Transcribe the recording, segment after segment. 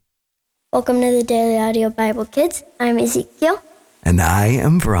Welcome to the Daily Audio Bible Kids. I'm Ezekiel. And I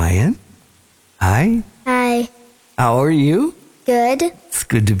am Brian. Hi. Hi. How are you? Good. It's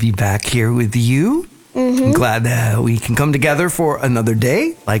good to be back here with you. I'm glad we can come together for another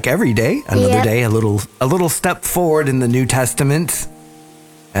day, like every day. Another day, a little step forward in the New Testament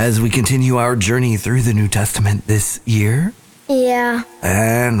as we continue our journey through the New Testament this year. Yeah.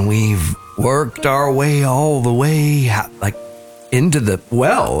 And we've worked our way all the way, into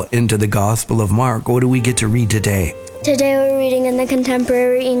the Gospel of Mark. What do we get to read today? Today we're reading in the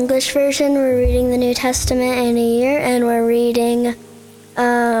Contemporary English Version. We're reading the New Testament in a year, and we're reading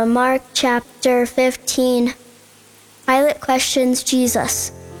Mark chapter 15. Pilate questions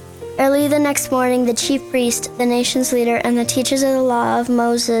Jesus. Early the next morning, the chief priest, the nation's leader, and the teachers of the law of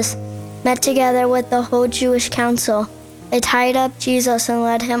Moses met together with the whole Jewish council. They tied up Jesus and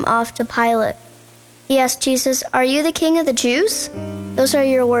led him off to Pilate. He asked Jesus, "Are you the king of the Jews?" "Those are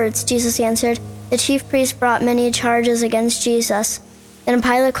your words," Jesus answered. The chief priest brought many charges against Jesus. Then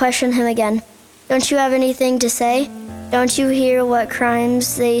Pilate questioned him again. "Don't you have anything to say? Don't you hear what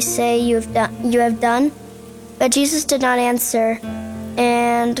crimes they say you have done?" But Jesus did not answer,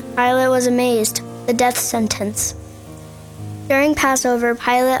 and Pilate was amazed. The death sentence. During Passover,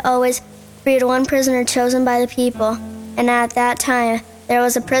 Pilate always freed one prisoner chosen by the people, and at that time there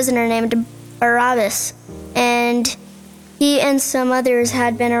was a prisoner named Barabbas, and he and some others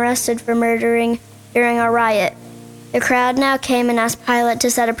had been arrested for murdering during a riot. The crowd now came and asked Pilate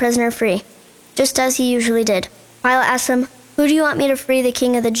to set a prisoner free, just as he usually did. Pilate asked him, "Who do you want me to free, the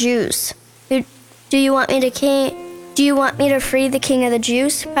king of the Jews?" Do you want me to free the king of the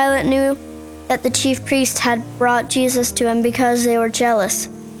Jews?" Pilate knew that the chief priests had brought Jesus to him because they were jealous.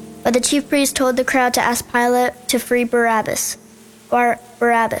 But the chief priest told the crowd to ask Pilate to free Barabbas.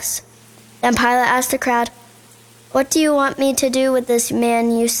 Then Pilate asked the crowd, "What do you want me to do with this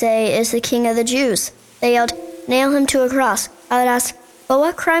man you say is the king of the Jews?" They yelled, "Nail him to a cross." Pilate asked, "But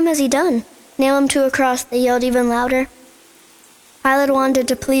what crime has he done?" "Nail him to a cross," they yelled even louder. Pilate wanted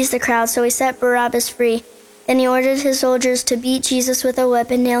to please the crowd, so he set Barabbas free. Then he ordered his soldiers to beat Jesus with a whip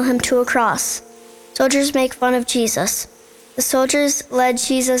and nail him to a cross. Soldiers make fun of Jesus. The soldiers led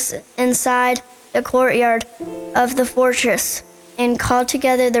Jesus inside the courtyard of the fortress and called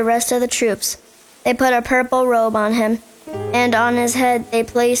together the rest of the troops. They put a purple robe on him, and on his head they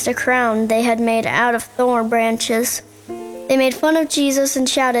placed a crown they had made out of thorn branches. They made fun of Jesus and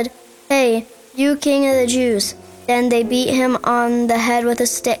shouted, "Hey, you king of the Jews!" Then they beat him on the head with a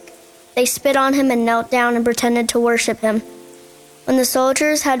stick. They spit on him and knelt down and pretended to worship him. When the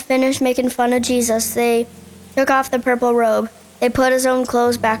soldiers had finished making fun of Jesus, they took off the purple robe. They put his own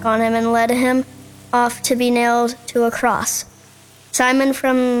clothes back on him and led him off to be nailed to a cross. Simon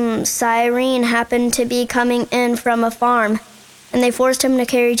from Cyrene happened to be coming in from a farm, and they forced him to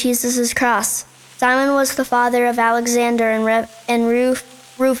carry Jesus' cross. Simon was the father of Alexander and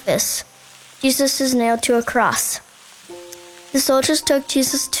Rufus. Jesus is nailed to a cross. The soldiers took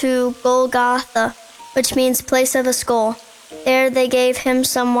Jesus to Golgotha, which means place of a skull. There they gave him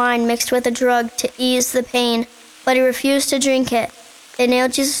some wine mixed with a drug to ease the pain, but he refused to drink it. They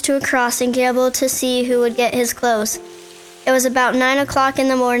nailed Jesus to a cross and gambled to see who would get his clothes. It was about 9 o'clock in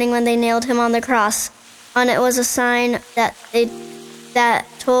the morning when they nailed him on the cross. On it was a sign that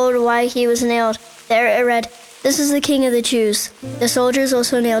told why he was nailed. There it read, "This is the King of the Jews." The soldiers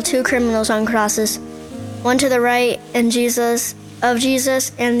also nailed 2 criminals on crosses, one to the right of Jesus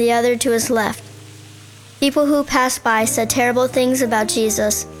and the other to his left. People who passed by said terrible things about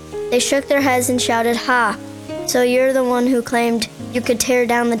Jesus. They shook their heads and shouted, "Ha! So you're the one who claimed you could tear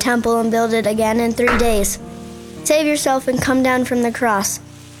down the temple and build it again in 3 days. Save yourself and come down from the cross."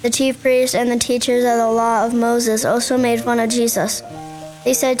 The chief priests and the teachers of the law of Moses also made fun of Jesus.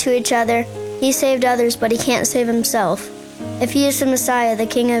 They said to each other, "He saved others, but he can't save himself. If he is the Messiah, the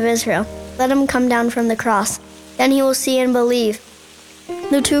King of Israel, let him come down from the cross. Then he will see and believe."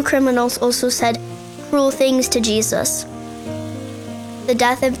 The 2 criminals also said cruel things to Jesus. The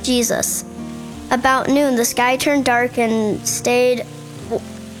death of Jesus. About noon, the sky turned dark and stayed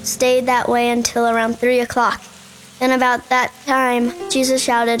that way until around 3 o'clock. Then about that time, Jesus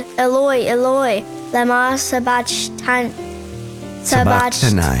shouted, "Eloi, Eloi, lema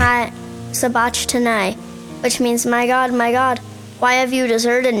sabachthani," which means, my God, why have you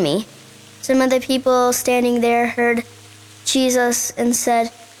deserted me?" Some of the people standing there heard Jesus and said,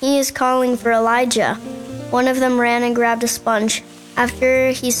 "He is calling for Elijah." One of them ran and grabbed a sponge.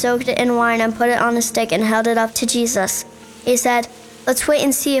 After he soaked it in wine and put it on a stick and held it up to Jesus, he said, "Let's wait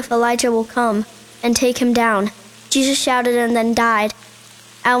and see if Elijah will come and take him down." Jesus shouted and then died.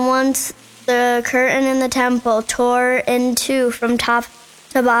 At once the curtain in the temple tore in two from top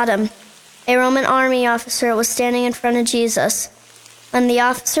to bottom. A Roman army officer was standing in front of Jesus. When the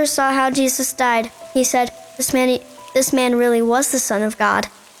officer saw how Jesus died, he said, This man really was the Son of God."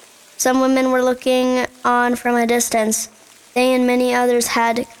 Some women were looking on from a distance. They and many others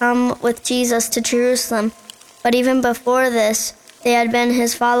had come with Jesus to Jerusalem, but even before this, they had been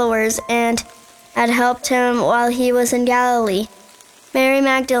his followers and had helped him while he was in Galilee. Mary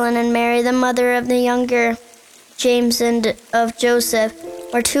Magdalene and Mary, the mother of the younger James and of Joseph,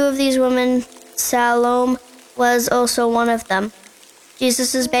 were two of these women. Salome was also one of them.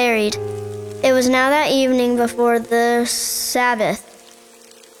 Jesus is buried. It was now that evening before the Sabbath,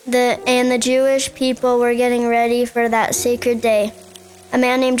 and the Jewish people were getting ready for that sacred day. A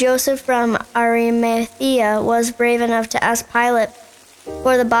man named Joseph from Arimathea was brave enough to ask Pilate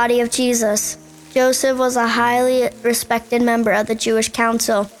for the body of Jesus. Joseph was a highly respected member of the Jewish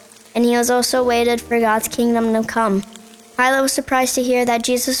council, and he was also waited for God's kingdom to come. Pilate was surprised to hear that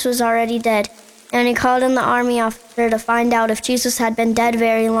Jesus was already dead, and he called in the army officer to find out if Jesus had been dead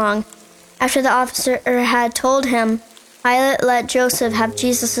very long. After the officer had told him, Pilate let Joseph have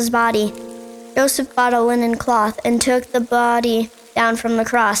Jesus' body. Joseph bought a linen cloth and took the body down from the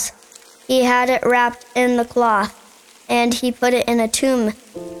cross. He had it wrapped in the cloth, and he put it in a tomb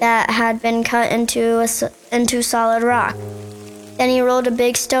that had been cut into solid rock. Then he rolled a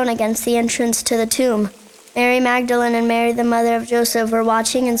big stone against the entrance to the tomb. Mary Magdalene and Mary, the mother of Joseph, were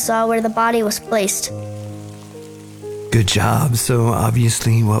watching and saw where the body was placed. Good job. So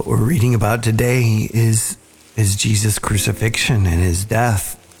obviously what we're reading about today is Jesus' crucifixion and his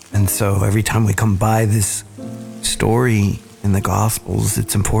death. And so every time we come by this story in the Gospels,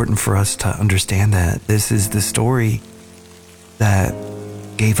 it's important for us to understand that this is the story that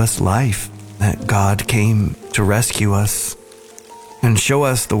gave us life, that God came to rescue us and show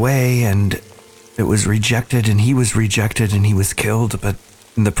us the way, and it was rejected, and he was rejected, and he was killed, but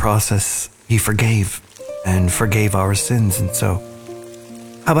in the process, he forgave our sins. And so,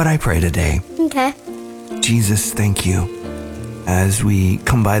 how about I pray today? Okay. Jesus, thank you. As we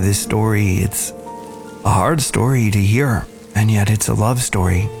come by this story, it's a hard story to hear, and yet it's a love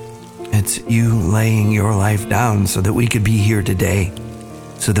story. It's you laying your life down so that we could be here today,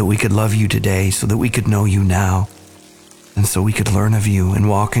 so that we could love you today, so that we could know you now, and so we could learn of you and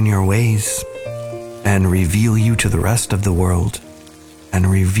walk in your ways and reveal you to the rest of the world and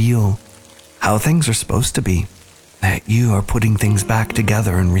reveal how things are supposed to be, that you are putting things back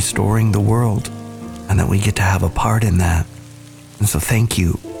together and restoring the world, and that we get to have a part in that. And so thank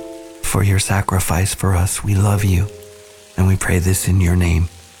you for your sacrifice for us. We love you, and we pray this in your name.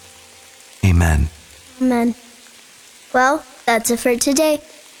 Amen. Amen. Well, that's it for today.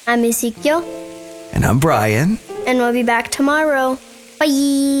 I'm Ezekiel. And I'm Brian. And we'll be back tomorrow. Bye.